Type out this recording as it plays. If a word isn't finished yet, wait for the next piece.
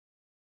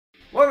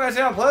Welcome back to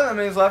Channel Play. My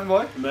name is Laughing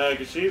Boy.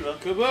 Magashiva.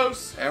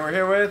 Caboose. And we're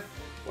here with...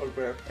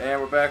 Bugbear. And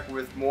we're back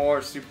with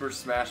more Super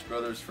Smash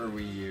Brothers for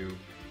Wii U.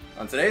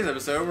 On today's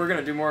episode, we're going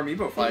to do more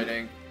Amiibo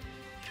fighting.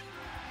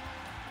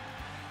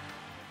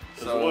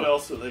 So what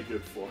else are they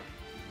good for?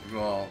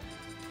 Well,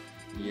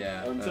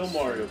 yeah. Until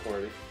Mario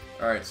Party.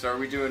 Alright, so are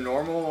we doing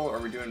normal or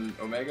are we doing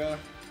Omega?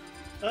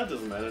 That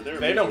doesn't matter.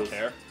 They don't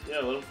care. Yeah,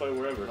 let them fight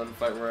wherever. Let them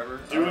fight wherever?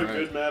 Do a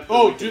good map.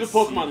 Oh, do the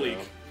Pokemon League.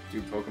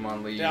 Do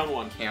Pokemon League. Down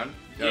one. Count?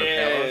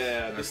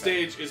 Yeah, the Okay.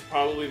 stage is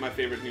probably my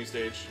favorite new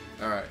stage.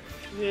 Alright.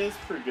 Yeah, it's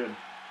pretty good.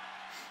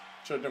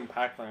 Should have done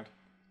Pac-Land.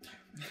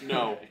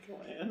 No,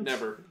 Pac-Land.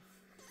 never.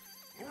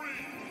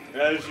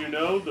 As you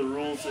know, the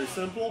rules are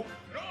simple.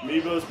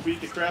 Amiibos beat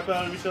the crap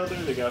out of each other.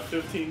 They got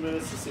 15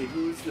 minutes to see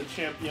who's the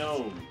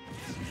champion.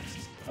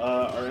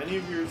 Are any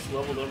of yours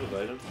leveled up with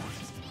items?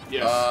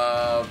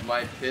 Yes.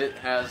 My Pit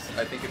has,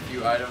 I think, a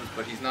few items,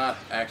 but he's not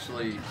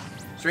actually...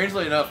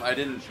 Strangely enough, I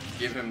didn't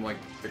give him, like,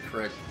 the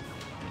correct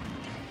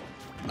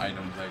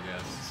items, I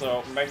guess.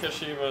 So,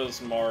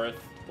 Magashiva's Marth,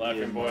 Laughing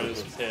Yeah, Boy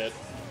is Marth. Pit,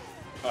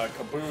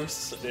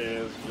 Caboose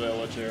is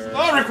Villager,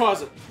 Oh,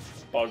 Rayquaza!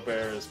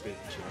 Bugbear is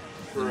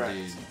Pikachu. Correct.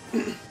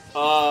 Indeed.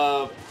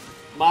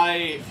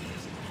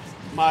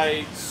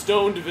 My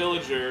stoned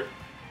villager,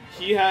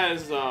 he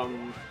has,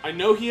 I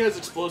know he has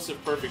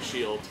explosive perfect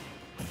shield.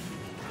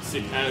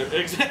 See,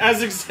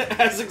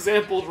 as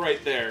exampled right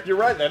there. You're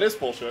right, that is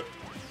bullshit.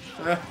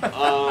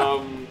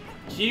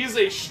 He's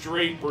a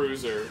straight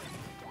bruiser.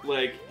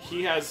 Like,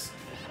 he's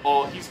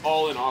all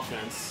in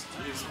offense.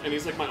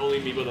 He's like my only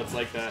amiibo that's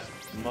like that.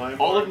 My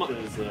All of mark my-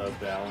 is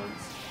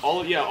balanced.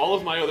 All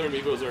of my other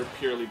amiibos are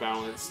purely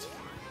balanced.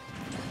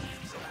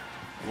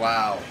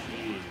 Wow.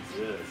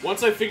 Jesus.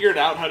 Once I figured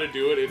out how to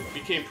do it, it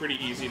became pretty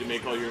easy to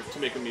make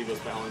make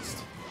amiibos balanced.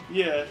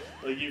 Yeah,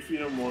 like you feed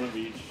them one of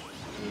each.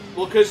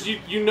 Well, because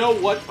you know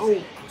what?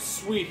 Oh,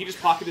 sweet! He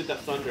just pocketed that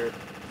thunder,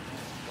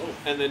 Oh,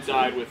 and then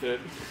died with it.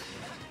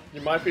 You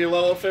might be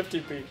level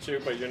 50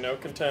 Pikachu, but you're no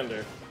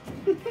contender.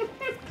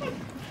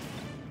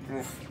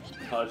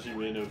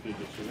 Hajime no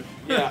Pikachu.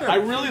 Yeah, I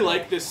really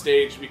like this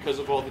stage because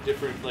of all the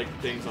different like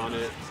things on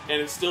it,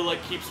 and it still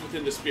like keeps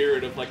within the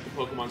spirit of like the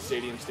Pokemon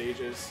Stadium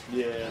stages.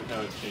 Yeah, and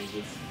how it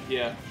changes.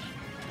 Yeah,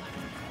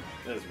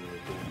 That's really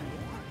cool.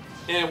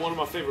 and one of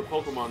my favorite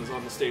Pokemon is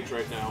on the stage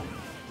right now.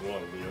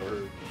 What we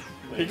ordered.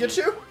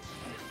 Pikachu?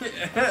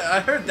 I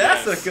heard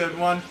that's Yes. a good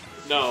one.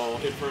 No,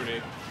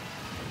 Infernape.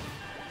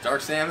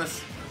 Dark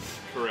Samus.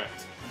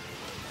 Correct.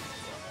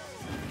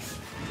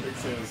 Big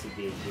Samus would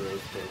be a gross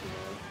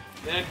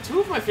Pokemon. And two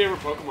of my favorite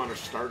Pokemon are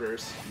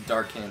starters.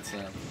 Dark Hand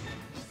Sam.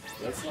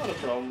 That's not a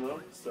problem though.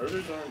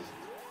 Starters aren't.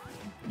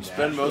 You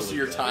spend most of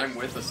your naturally time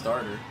with a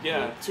starter.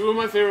 Yeah, two of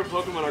my favorite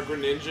Pokemon are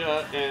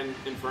Greninja and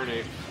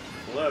Infernape.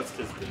 bad. Well, that's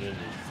because Greninja's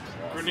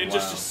awesome. Greninja's Wow.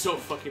 just so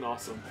fucking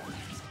awesome.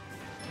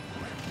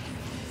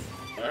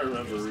 I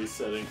remember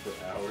resetting for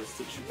hours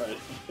to try to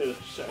get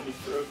a shiny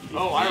Froakie.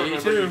 Oh, I Me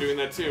remember too. you doing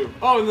that too.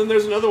 Oh, and then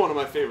there's another one of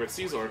my favorites,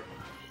 Caesar.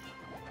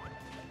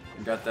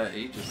 You got that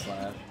Aegis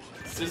Slash.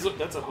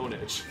 That's a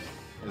Honedge.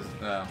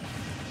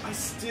 I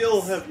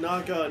still have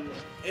not gotten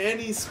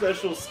any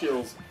special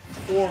skills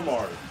for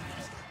Marth.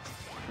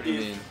 What do you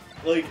mean?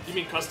 Like, You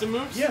mean custom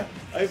moves? yeah,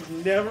 I've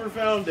never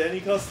found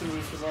any custom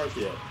moves for Marth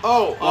yet.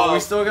 Oh, Well,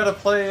 we still gotta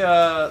play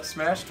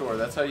Smash Tour.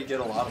 That's how you get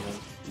a lot of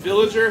them.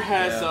 Villager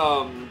has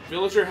Yeah.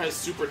 Villager has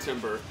Super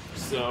Timber.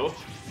 So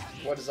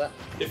What is that?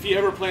 if he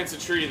ever plants a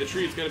tree, the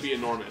tree is gonna be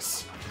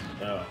enormous.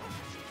 Oh,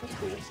 that's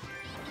cool.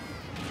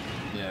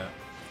 Yeah.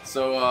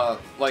 So,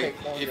 like,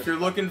 Take longer. if you're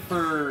looking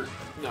for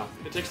No,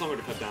 it takes longer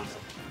to cut down.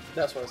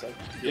 That's what I said.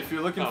 if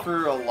you're looking Oh.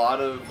 for a lot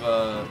of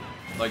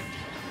like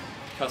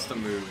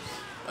custom moves,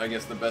 I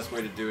guess the best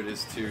way to do it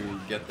is to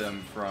get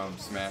them from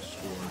Smash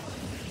Tour.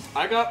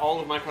 I got all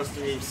of my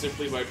custom moves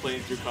simply by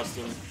playing through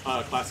custom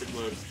classic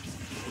mode.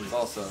 It's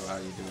also how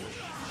you do it.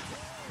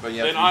 But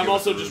yeah, And I'm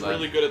also just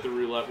really good at the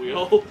roulette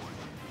wheel.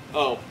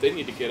 Oh, they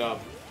need to get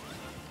up.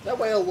 That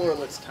whale lure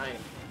looks tiny.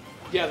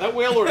 Yeah, that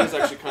Wailord is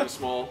actually kind of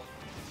small.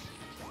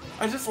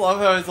 I just love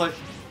how it's like.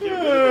 Get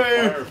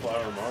rid of the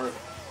Fire Flower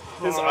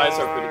Marth. His eyes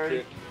are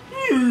pretty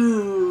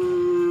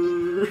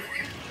cute.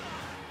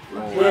 Oh,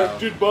 wow.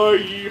 Rejected by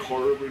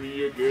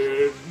Harmony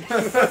again.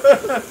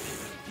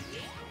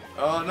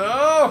 Oh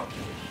no!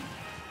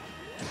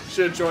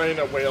 Should join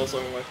a whales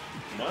only.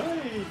 My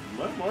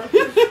Marth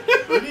is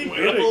pretty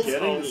good at Whales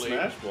getting the only.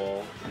 Smash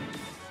Ball.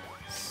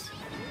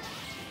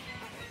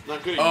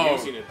 Not good at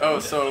using it. Oh,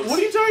 so What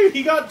are you talking?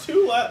 He got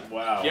two left.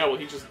 Wow. Yeah, well,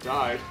 he just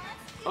died.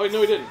 Oh,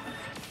 no, he didn't.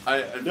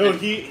 No,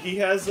 he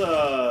has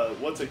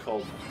what's it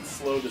called?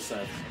 Slow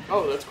descent.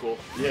 Oh, that's cool.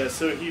 Yeah,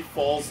 so he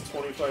falls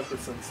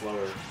 25%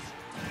 slower.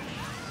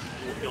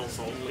 Hills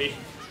only.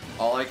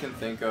 all I can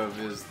think of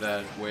is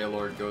that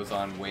Wailord goes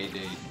on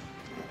Waydate.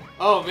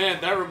 Oh man,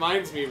 that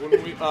reminds me when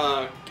we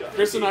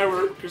Chris and I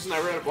were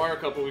at a bar a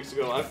couple weeks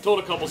ago. I've told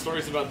a couple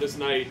stories about this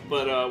night,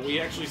 but we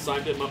actually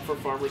signed him up for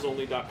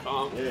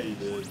FarmersOnly.com. Yeah, you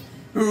did.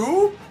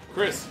 Who?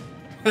 Chris.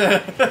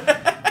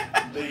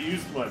 They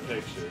used my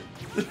picture.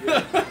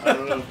 I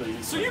don't know if they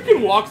used So my you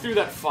can walk through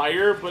that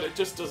fire, but it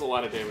just does a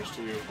lot of damage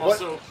to you.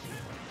 What? Also,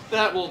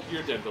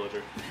 you're a dead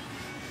villager.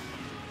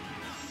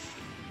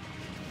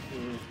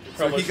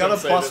 So he got a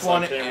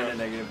 +1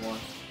 and a -1.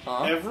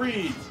 Huh?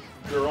 Every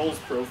girl's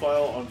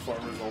profile on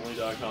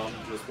FarmersOnly.com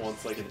just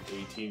wants like an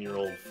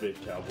 18-year-old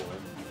fit cowboy.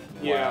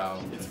 Yeah.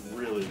 Wow. It's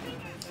really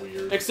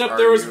weird. Except Are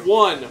there was you-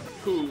 one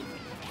who,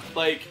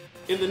 like,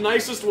 in the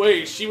nicest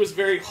way, she was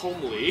very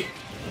homely.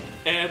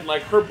 And,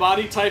 like, her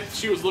body type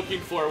she was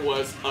looking for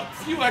was a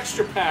few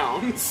extra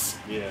pounds.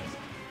 Yeah.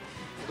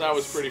 That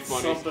was pretty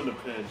funny. Something to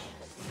pinch.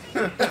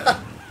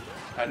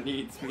 I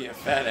needs me a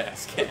fat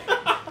ass cat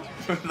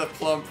with a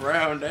plump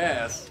round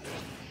ass.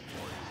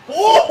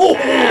 Oh!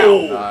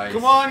 Nice.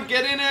 Come on,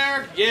 get in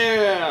there!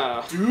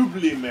 Yeah!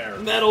 Doubly mare.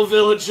 Metal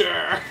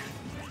Villager!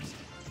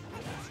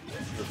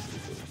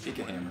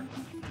 Pika hammer.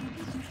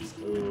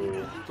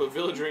 Ooh. But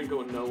Villager ain't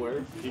going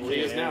nowhere. Well, he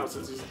is now,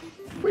 since he's...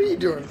 What are you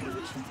doing?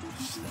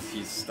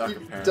 He's stuck He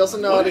apparently.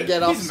 doesn't know how to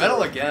get off. He's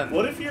metal again.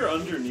 What if you're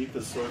underneath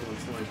the sword when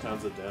somebody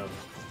pounds it down?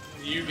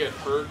 You get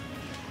hurt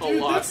a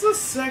Dude, lot. that's the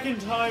second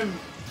time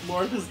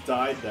Martha's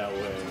died that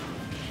way.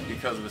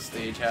 Because of a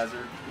stage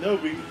hazard. No,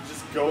 we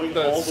just going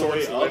The all the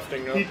way sword's up.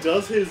 lifting up. He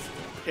does his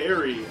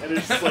parry, and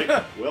it's just like,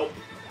 well.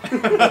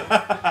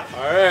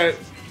 Alright.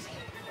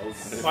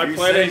 If My you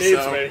planet say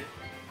needs so. me.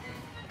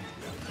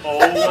 Oh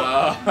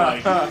my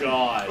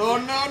god. Oh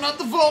no, not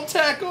the Vault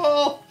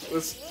Tackle!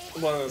 This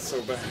one is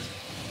so bad.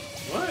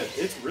 What?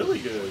 It's really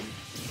good.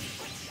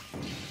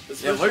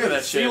 Yeah, look at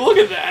that See, shit. look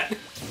at that!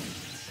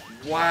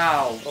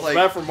 Wow. Well, Like,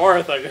 bad for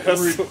Marth, I guess.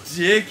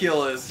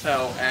 ridiculous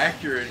how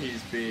accurate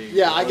he's being.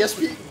 Yeah, I guess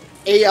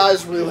AI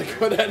is really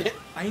good at it.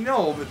 I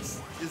know, but it's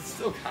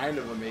still kind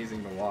of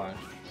amazing to watch.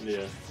 Yeah.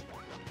 If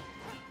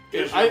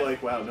Because you're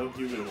like, wow, no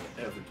human will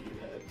ever do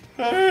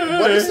that.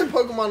 What is the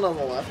Pokemon on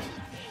the left?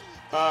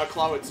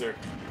 Clawitzer.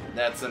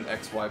 That's an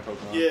XY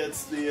Pokemon. Yeah,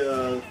 it's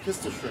the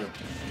pistol shrimp.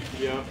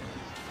 Yeah.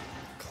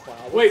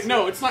 Cloud. Wait,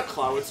 no, it's not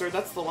Clawitzer,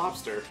 that's the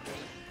lobster.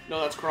 No,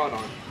 that's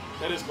Crawdon.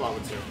 That is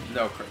Clawitzer.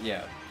 No,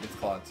 yeah, it's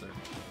Clawitzer.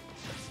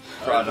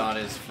 Crawdon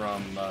is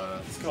from,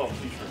 It's called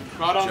pea shrimp.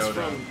 Crawdon's Johto.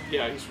 from...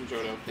 Yeah, he's from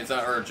Johto. it's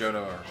not, or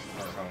Johto or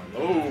Hoenn.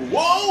 Oh,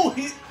 whoa!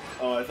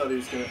 Oh, I thought he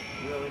was gonna.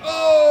 Really?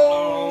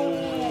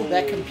 Oh!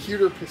 That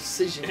computer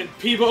precision. And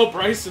Peebo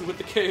Bryson with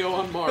the KO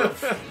on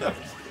Marv.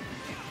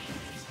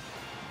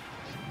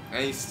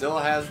 And he still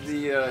has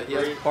the, he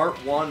has part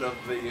 1 of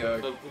the,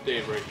 of the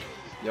Daybreak.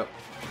 yep.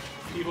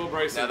 Peebo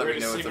Bryson, Now that we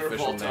greatest know its singer of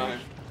official all name. time.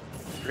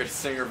 Greatest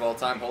singer of all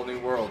time, whole new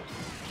world.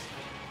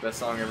 Best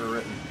song ever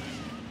written.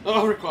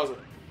 Oh, Rayquaza.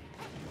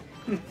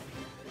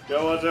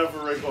 Go watch out for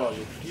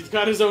Rayquaza. He's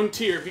got his own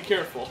tier, be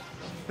careful.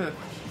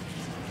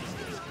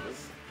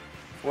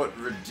 What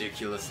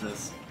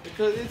ridiculousness.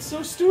 Because it's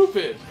so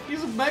stupid.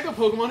 He's a Mega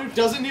Pokemon who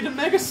doesn't need a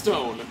Mega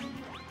Stone.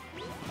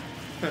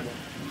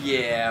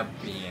 Yeah,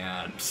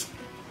 man.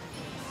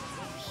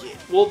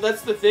 Well,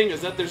 that's the thing,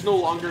 is that there's no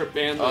longer a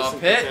ban list in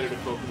Pit. competitive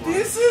Pokemon.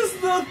 This is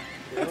the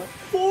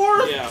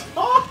fourth Yeah.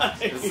 time!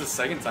 This is the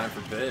second time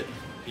for Pit.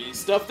 He's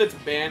Stuff that's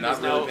banned Not is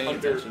really now paying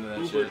under attention to that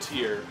Uber shit.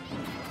 tier.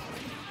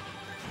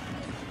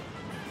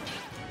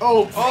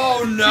 Oh, Oh,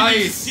 Did you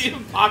nice! see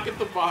him pocket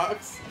the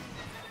box?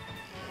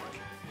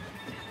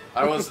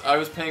 I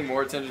was paying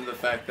more attention to the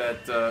fact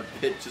that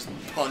Pit just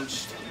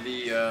punched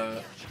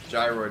the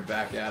gyroid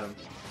back at him.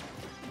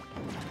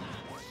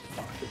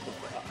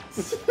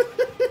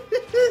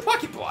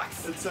 Pocket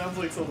box. It sounds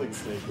like something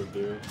Snake would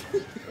do.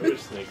 I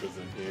wish Snake was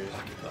in here.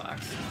 Pocket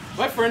box.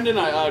 My friend and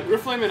I,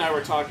 Grifflame and I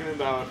were talking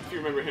about, if you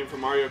remember him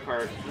from Mario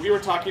Kart, we were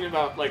talking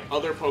about, like,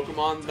 other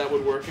Pokemon that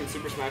would work in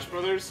Super Smash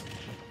Brothers.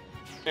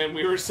 And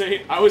we were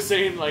saying, I was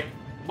saying, like,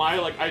 my,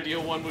 like,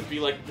 ideal one would be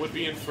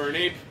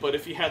Infernape, but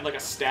if he had, like, a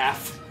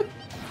staff.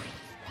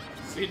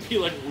 So he'd be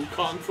like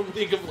Wukong from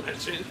League of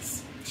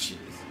Legends. Jeez.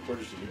 Where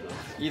did you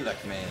go?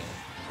 Elec man.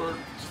 Or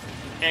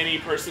any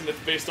person that's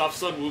based off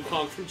Sun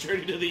Wukong from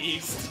Journey to the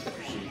East.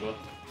 Shiva.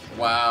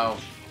 Wow.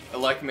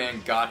 Elec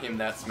man got him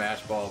that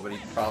Smash Ball, but he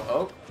probably.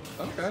 Oh,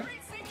 okay.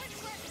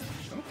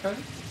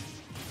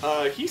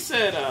 Okay. He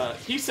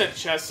said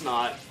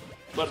Chestnut,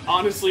 but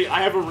honestly, I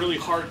have a really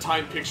hard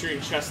time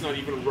picturing Chestnut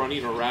even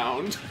running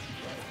around.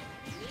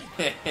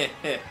 They're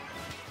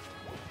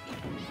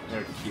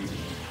cute.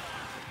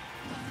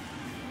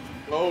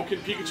 Oh, can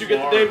Pikachu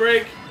get the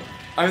Daybreak?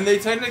 I mean, they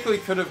technically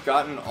could have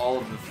gotten all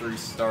of the 3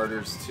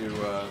 starters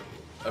to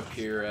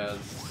appear as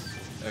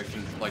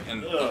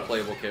a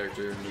playable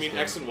character. You mean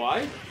X and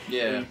Y?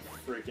 Yeah.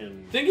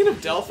 Freaking. Thinking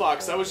of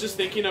Delphox, I was just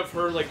thinking of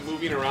her like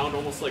moving around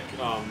almost like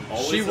She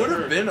Always would a her.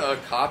 have been a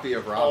copy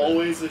of Robin.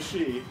 Always a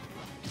she.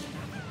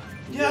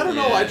 Yeah, I don't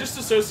know. I just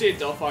associate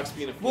Delphox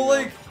being a female. Well,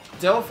 like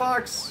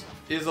Delphox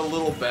is a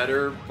little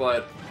better,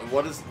 but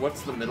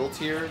what's the middle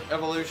tier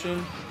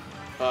evolution?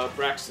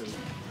 Braxton.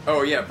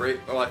 Oh yeah,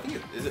 I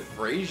think is it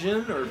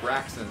Brazian or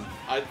Braxton?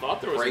 I thought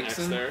there was an X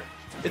Braxton? there.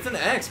 It's an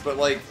X, but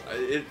like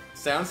it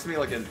sounds to me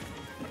like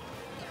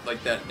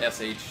like that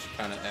SH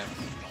kind of X.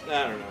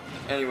 I don't know.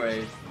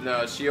 Anyway,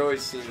 no, she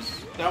always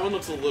seems. That one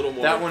looks a little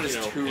more. That one is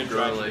you know, too girly.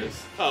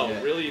 androgynous. Oh,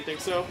 Yeah. really? You think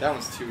so? That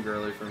one's too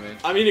girly for me.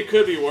 I mean, it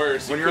could be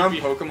worse. When It you're could on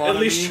be- Pokemon at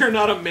least Amiibo- you're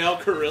not a male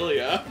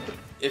Corellia.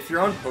 If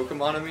you're on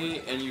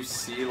Pokemon and you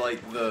see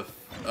like the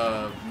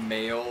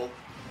male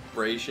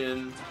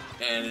Bracian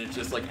and it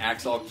just like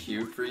acts all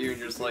cute for you and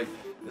you're just like,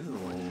 this is a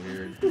little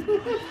weird.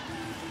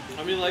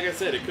 I mean, like I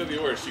said, it could be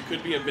worse. You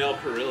could be a male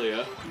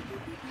Corellia.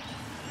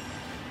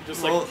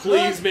 Just Well, like,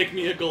 please make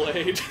me a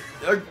Gallade.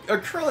 A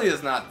Corellia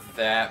is not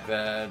that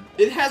bad.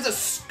 It has a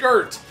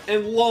skirt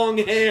and long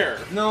hair.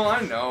 No,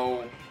 I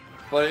know.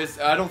 But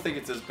I don't think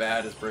it's as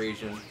bad as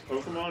Bracian.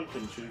 Pokemon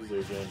can choose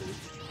their gender.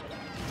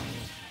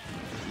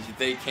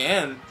 They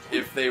can,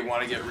 if they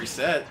want to get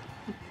reset.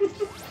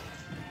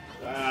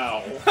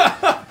 Ow.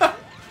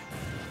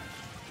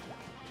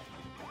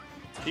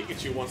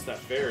 Pikachu wants that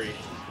fairy.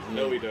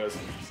 No, he does.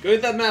 Go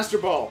hit that Master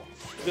Ball.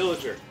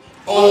 Villager.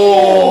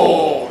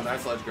 Oh!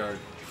 Nice ledge guard.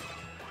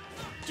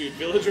 Dude,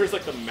 Villager is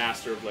like the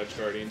master of ledge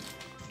guarding.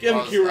 Give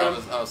him Q-Run.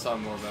 I was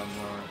talking more about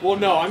more. Well,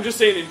 no, I'm just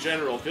saying in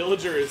general,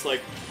 Villager is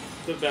like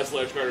the best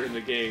ledge guarder in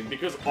the game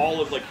because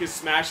all of like his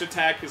smash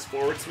attack, his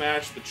forward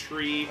smash, the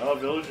tree. Oh,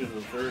 Villager's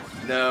in first.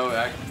 No,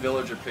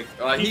 Villager picked.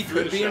 He threw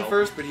could the be in shell.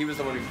 first, but he was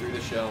the one who threw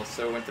the shell,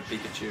 so it went to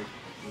Pikachu.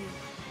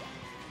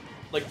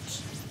 Like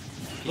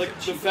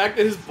the fact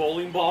that his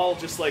bowling ball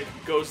just like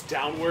goes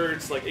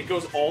downwards, like it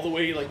goes all the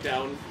way like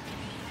down.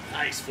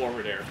 Nice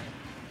forward air.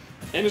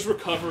 And his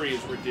recovery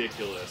is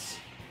ridiculous.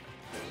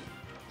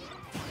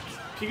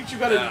 Pikachu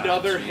got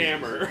another geez.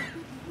 hammer.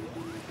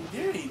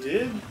 Yeah, he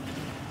did.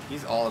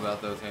 He's all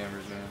about those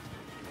hammers, man.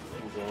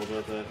 He's all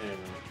about that hammer.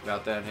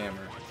 About that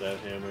hammer. That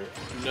hammer.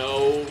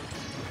 No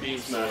beam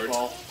Smash sword.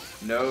 ball.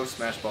 No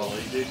smash ball. Well,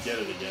 he did get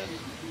it again.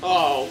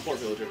 Oh, poor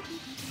Villager.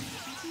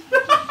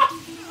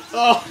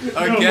 Oh,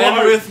 Again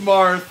Marth. with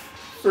Marth.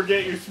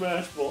 Forget your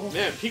smash ball.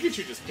 Man,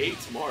 Pikachu just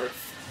hates Marth.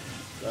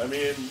 I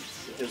mean,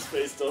 his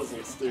face does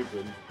look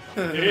stupid.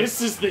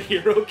 This is the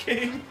Hero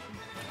King.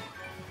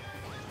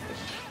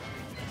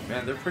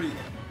 Man, they're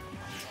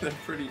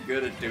pretty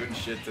good at doing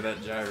shit to that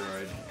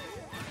gyroid.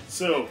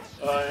 So,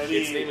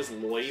 Its name is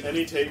Lloyd.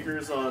 any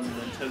takers on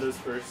Nintendo's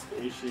first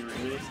HD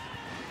remake?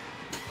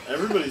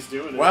 Everybody's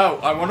doing it. Wow,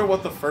 I wonder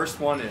what the first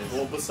one is.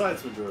 Well,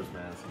 besides Majora's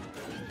Mask.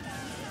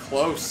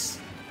 Close.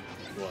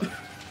 What?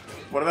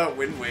 What about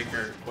Wind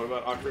Waker? What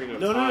about Ocarina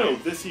of No, Time? no, no,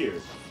 this year.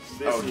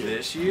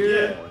 This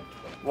year? Yeah.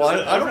 Well,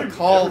 I don't Every-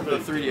 call the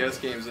everybody's doing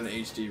 3DS games an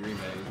HD remake.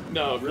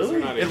 No, 'cause Really? they're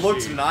not It HD.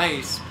 looks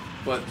nice,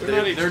 but They're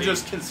not they're HD.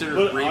 just considered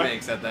But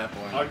remakes at that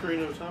point.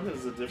 Ocarina of Time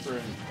has a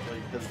different,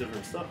 has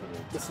different stuff in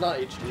it. It's not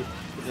HD.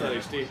 It's not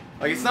HD.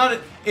 Like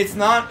it's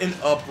not an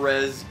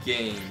up-res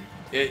game.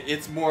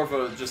 It's more of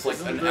a just like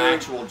Isn't an the-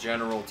 actual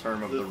general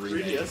term of The the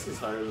remake. 3DS is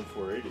higher than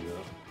 480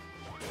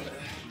 though.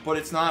 But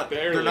it's not.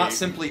 They're Barely. not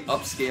simply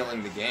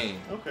upscaling the game.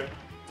 Okay.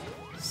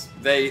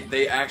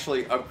 They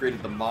actually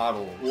upgraded the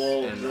models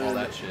Well, and all then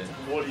that shit.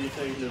 What do you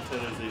think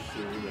Nintendo's HD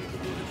remake will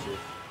be this year?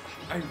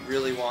 I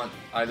really want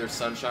either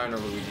Sunshine or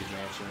Luigi's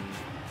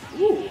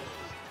Mansion. Ooh.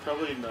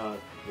 Probably not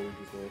Luigi's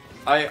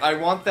Mansion. I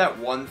want that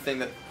one thing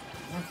that.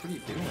 What are you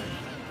doing?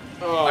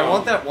 Oh, I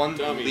want that one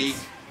dummies. leak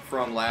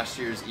from last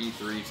year's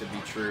E3 to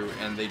be true,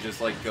 and they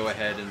just like go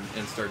ahead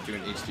and start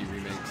doing HD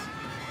remakes.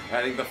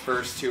 I think the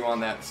first two on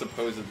that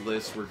supposed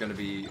list were going to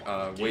be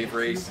Wave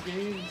Race.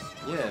 Games?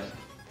 Yeah,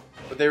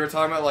 but they were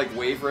talking about like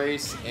Wave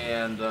Race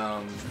and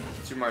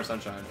Super Mario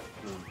Sunshine.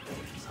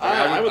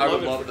 I would I love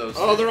would it. love those.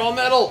 Oh, they're all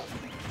metal.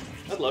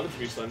 I'd love it to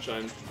be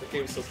Sunshine. That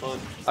game's so fun.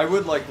 I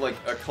would like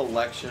a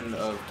collection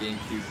of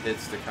GameCube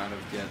hits to kind of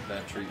get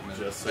that treatment.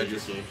 Just so I your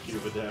just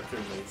GameCube adapter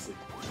makes it.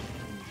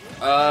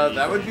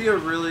 that would be a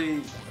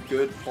really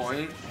good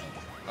point.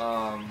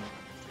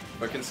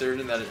 But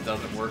considering that it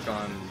doesn't work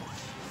on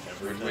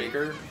Wind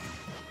Waker,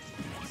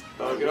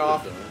 Oh, get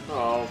off.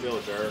 Oh,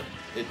 Villager.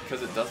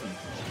 because it doesn't.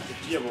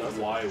 Yeah, but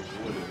why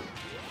would it?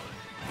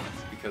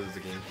 Because it's a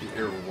GameCube,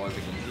 or was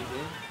a GameCube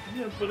game.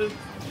 Yeah, but it.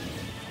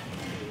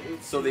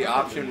 So the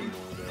not option- anymore,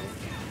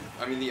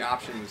 though. I mean, the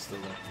option was still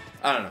there.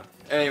 I don't know.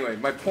 Anyway,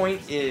 my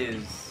point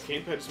is,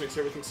 Gamepad just makes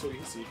everything so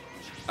easy.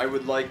 I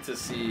would like to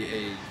see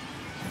a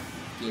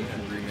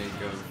GameCube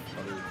remake of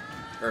other,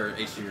 or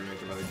HD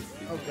remake of other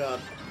Oh GameCube.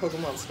 god,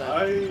 Pokemon Snap.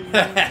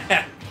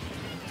 I.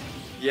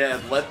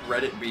 Yeah, let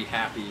Reddit be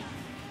happy.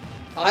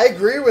 I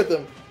agree with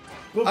him.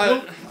 But I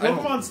don't-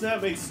 Pokemon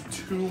Snap makes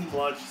too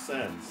much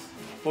sense.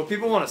 Well,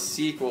 people want a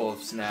sequel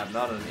of Snap,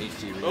 not an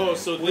HD remake. Oh,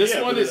 so Well, this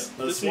yeah, one but is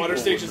a this sequel water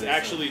stage would is make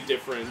actually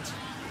different.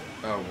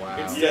 Oh wow.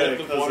 It's- Yeah, Instead of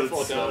the 'cause waterfall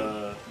it's,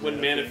 down, when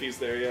Manaphy. Manaphy's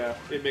there, yeah,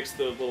 it makes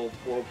the little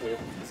whirlpool.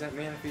 Is that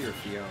Manaphy or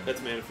Fiona?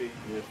 That's Manaphy.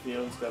 Yeah,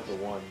 Fion's got the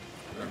one.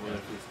 And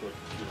Manaphy's got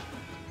the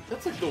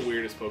That's like the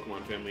weirdest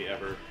Pokemon family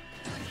ever.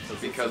 two.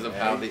 Because of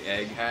how the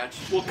egg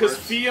hatched. Well, because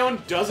works?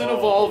 Fion doesn't Oh.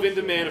 evolve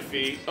into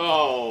Manaphy.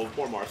 Oh,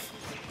 poor Marth.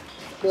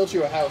 Built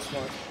you a house,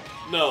 Mark.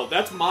 No,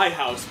 that's my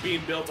house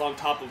being built on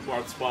top of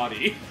Marth's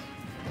body.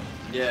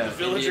 Yeah, The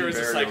villager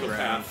Indian is a burial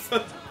psychopath.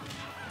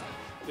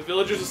 The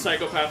villager's a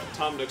psychopath,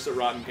 Tom Nook's a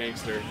rotten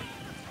gangster.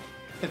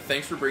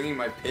 Thanks for bringing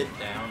my pit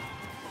down.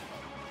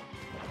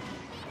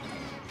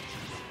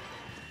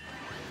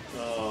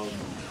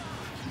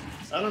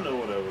 I don't know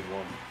what I would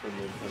want from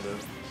Nintendo,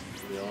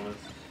 to be honest.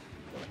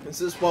 Is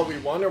this what we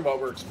want or what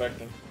we're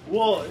expecting?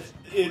 Well,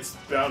 it's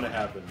bound to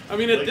happen. I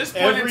mean, at this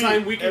point in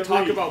time, we can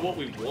talk about what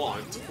we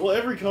want. Well,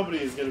 every company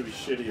is going to be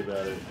shitty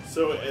about it.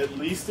 So at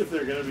least if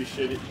they're going to be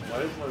shitty... Why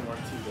is my Mark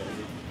II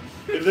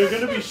baggy? If they're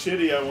going to be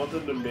shitty, I want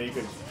them to make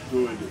a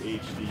good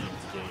HD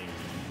game.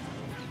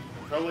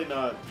 Probably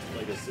not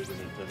like a Super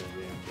Nintendo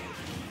game.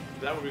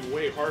 That would be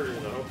way harder,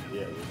 though.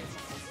 Yeah.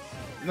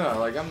 No,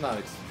 like I'm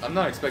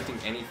not expecting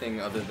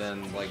anything other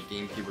than like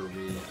GameCube or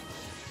Wii.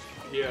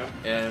 Yeah.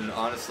 And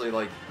honestly,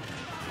 like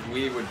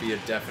Wii would be a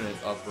definite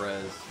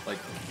up-res. Like,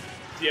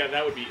 yeah,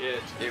 that would be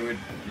it. It would,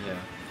 yeah.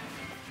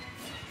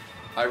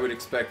 I would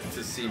expect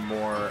to see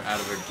more out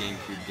of a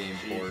GameCube game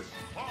port.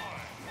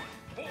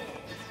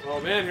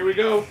 Oh man, here we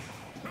go.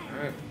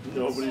 Alright.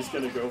 Nobody's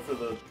gonna go for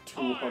the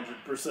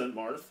 200%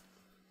 Marth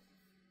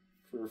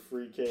for a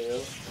free KO.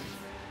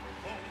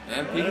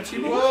 And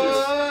Pikachu,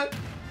 what?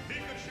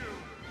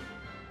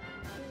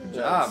 Good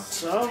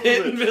job.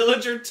 Pit and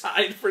Villager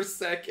tied for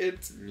second.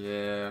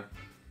 Yeah.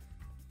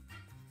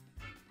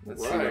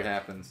 Let's see what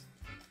happens.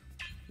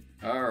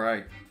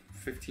 Alright.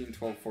 15,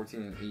 12,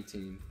 14, and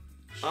 18.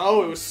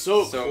 Oh, it was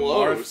so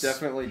close. Marth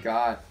definitely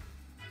got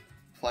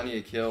plenty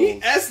of kills. He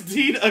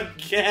SD'd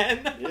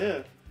again?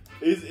 Yeah.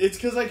 It's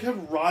because I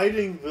kept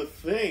riding the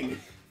thing.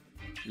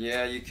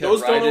 Yeah, you kept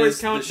those don't always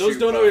count. Those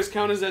don't always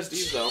count as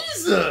SDs, though.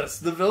 Jesus!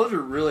 The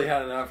Villager really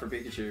had it out for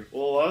Pikachu.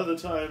 Well, a lot of the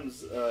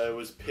times it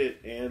was Pit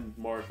and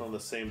Marth on the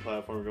same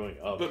platform going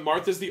up. But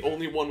Marth is the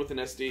only one with an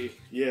SD.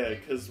 Yeah,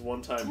 because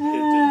one time Pit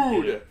didn't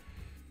hit it.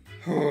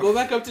 Go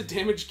back up to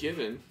damage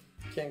given.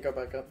 Can't go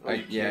back up. I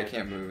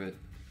can't move it.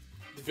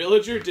 The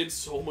Villager did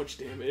so much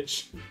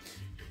damage.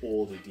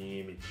 All the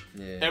damage.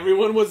 Yeah.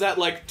 Everyone was at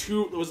like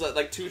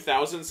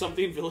 2,000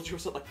 something. Villager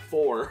was at like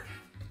 4.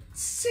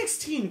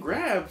 16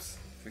 grabs.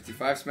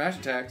 55 smash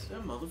attacks.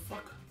 That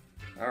motherfucker.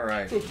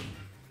 Alright.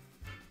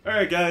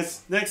 Alright,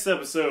 guys. Next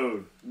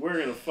episode, we're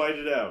gonna fight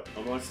it out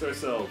amongst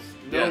ourselves.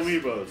 No Yes.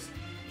 Amiibos.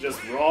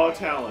 Just raw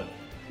talent.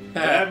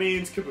 That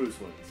means Caboose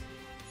wins.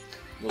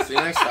 We'll see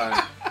you next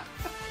time.